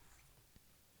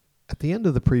the end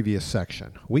of the previous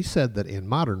section, we said that in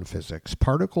modern physics,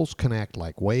 particles can act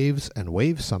like waves, and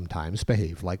waves sometimes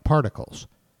behave like particles.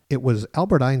 It was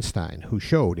Albert Einstein who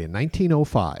showed in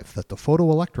 1905 that the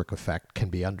photoelectric effect can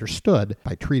be understood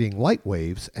by treating light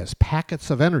waves as packets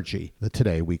of energy that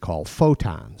today we call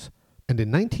photons. And in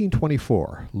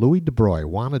 1924, Louis de Broglie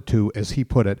wanted to, as he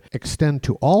put it, extend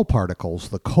to all particles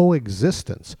the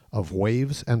coexistence of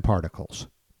waves and particles.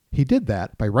 He did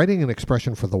that by writing an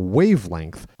expression for the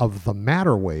wavelength of the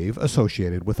matter wave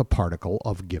associated with a particle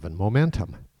of given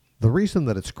momentum. The reason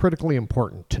that it's critically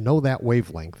important to know that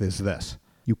wavelength is this.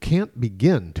 You can't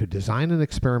begin to design an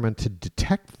experiment to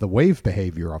detect the wave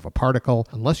behavior of a particle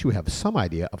unless you have some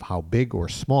idea of how big or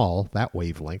small that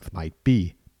wavelength might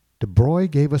be. De Broglie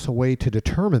gave us a way to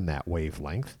determine that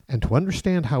wavelength, and to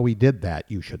understand how he did that,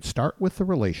 you should start with the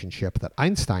relationship that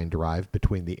Einstein derived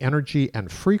between the energy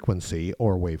and frequency,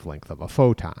 or wavelength, of a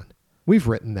photon. We've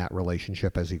written that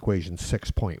relationship as equation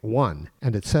 6.1,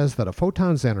 and it says that a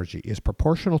photon's energy is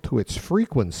proportional to its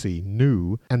frequency,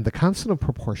 nu, and the constant of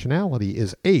proportionality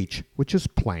is h, which is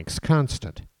Planck's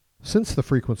constant. Since the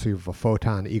frequency of a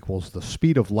photon equals the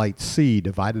speed of light c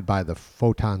divided by the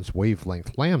photon's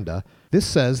wavelength lambda, this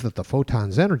says that the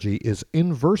photon's energy is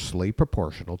inversely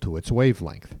proportional to its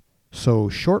wavelength. So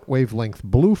short wavelength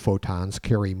blue photons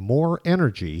carry more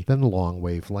energy than long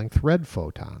wavelength red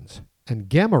photons. And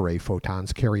gamma ray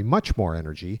photons carry much more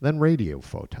energy than radio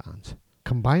photons.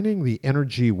 Combining the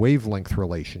energy-wavelength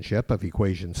relationship of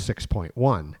equation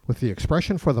 6.1 with the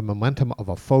expression for the momentum of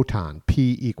a photon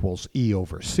P equals E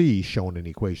over C shown in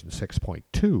equation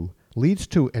 6.2 leads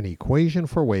to an equation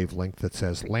for wavelength that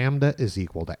says lambda is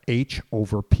equal to H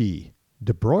over P.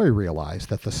 De Broglie realized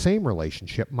that the same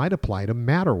relationship might apply to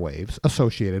matter waves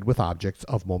associated with objects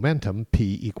of momentum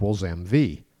P equals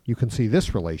mv. You can see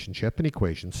this relationship in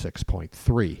equation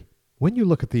 6.3. When you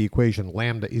look at the equation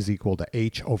lambda is equal to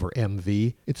h over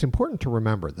mv, it's important to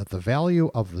remember that the value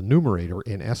of the numerator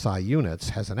in SI units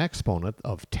has an exponent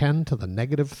of 10 to the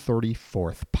negative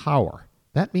 34th power.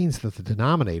 That means that the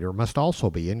denominator must also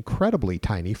be incredibly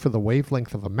tiny for the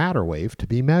wavelength of a matter wave to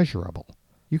be measurable.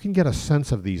 You can get a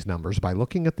sense of these numbers by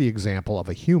looking at the example of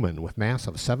a human with mass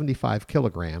of 75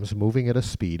 kilograms moving at a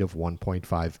speed of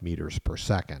 1.5 meters per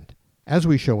second. As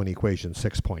we show in equation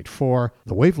 6.4,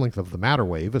 the wavelength of the matter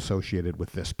wave associated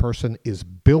with this person is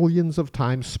billions of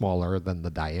times smaller than the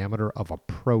diameter of a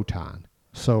proton.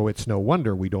 So it's no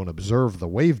wonder we don't observe the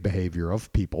wave behavior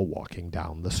of people walking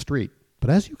down the street.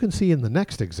 But as you can see in the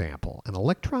next example, an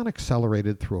electron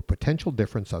accelerated through a potential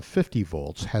difference of 50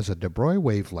 volts has a de Broglie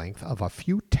wavelength of a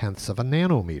few tenths of a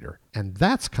nanometer, and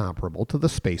that's comparable to the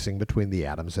spacing between the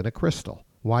atoms in a crystal.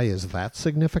 Why is that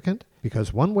significant?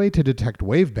 Because one way to detect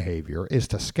wave behavior is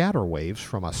to scatter waves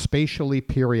from a spatially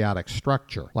periodic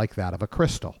structure, like that of a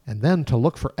crystal, and then to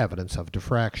look for evidence of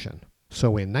diffraction. So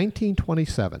in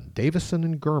 1927, Davison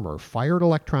and Germer fired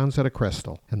electrons at a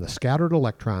crystal, and the scattered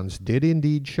electrons did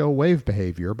indeed show wave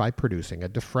behavior by producing a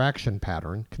diffraction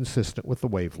pattern consistent with the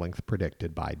wavelength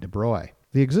predicted by de Broglie.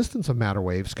 The existence of matter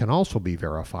waves can also be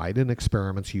verified in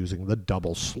experiments using the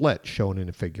double slit shown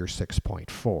in figure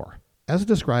 6.4. As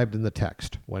described in the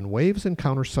text, when waves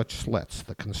encounter such slits,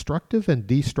 the constructive and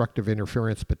destructive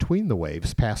interference between the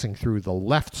waves passing through the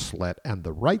left slit and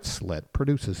the right slit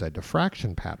produces a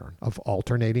diffraction pattern of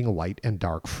alternating light and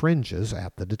dark fringes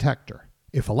at the detector.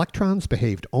 If electrons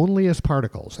behaved only as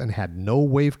particles and had no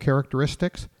wave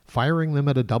characteristics, firing them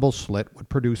at a double slit would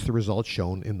produce the result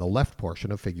shown in the left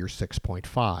portion of figure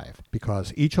 6.5,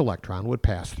 because each electron would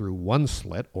pass through one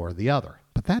slit or the other.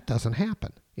 But that doesn't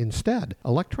happen. Instead,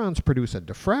 electrons produce a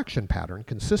diffraction pattern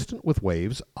consistent with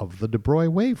waves of the de Broglie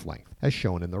wavelength, as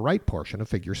shown in the right portion of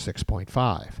figure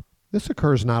 6.5. This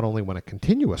occurs not only when a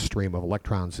continuous stream of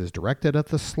electrons is directed at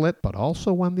the slit, but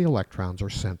also when the electrons are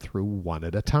sent through one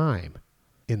at a time.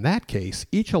 In that case,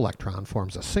 each electron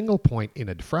forms a single point in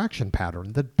a diffraction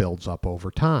pattern that builds up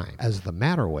over time, as the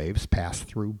matter waves pass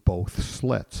through both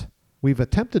slits. We've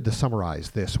attempted to summarize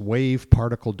this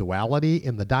wave-particle duality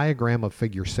in the diagram of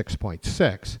figure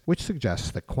 6.6, which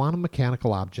suggests that quantum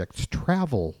mechanical objects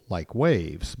travel like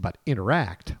waves, but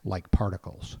interact like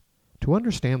particles. To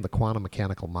understand the quantum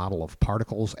mechanical model of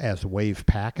particles as wave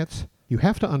packets, you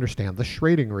have to understand the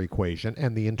Schrödinger equation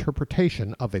and the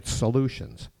interpretation of its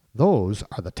solutions. Those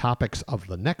are the topics of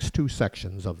the next two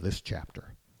sections of this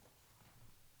chapter.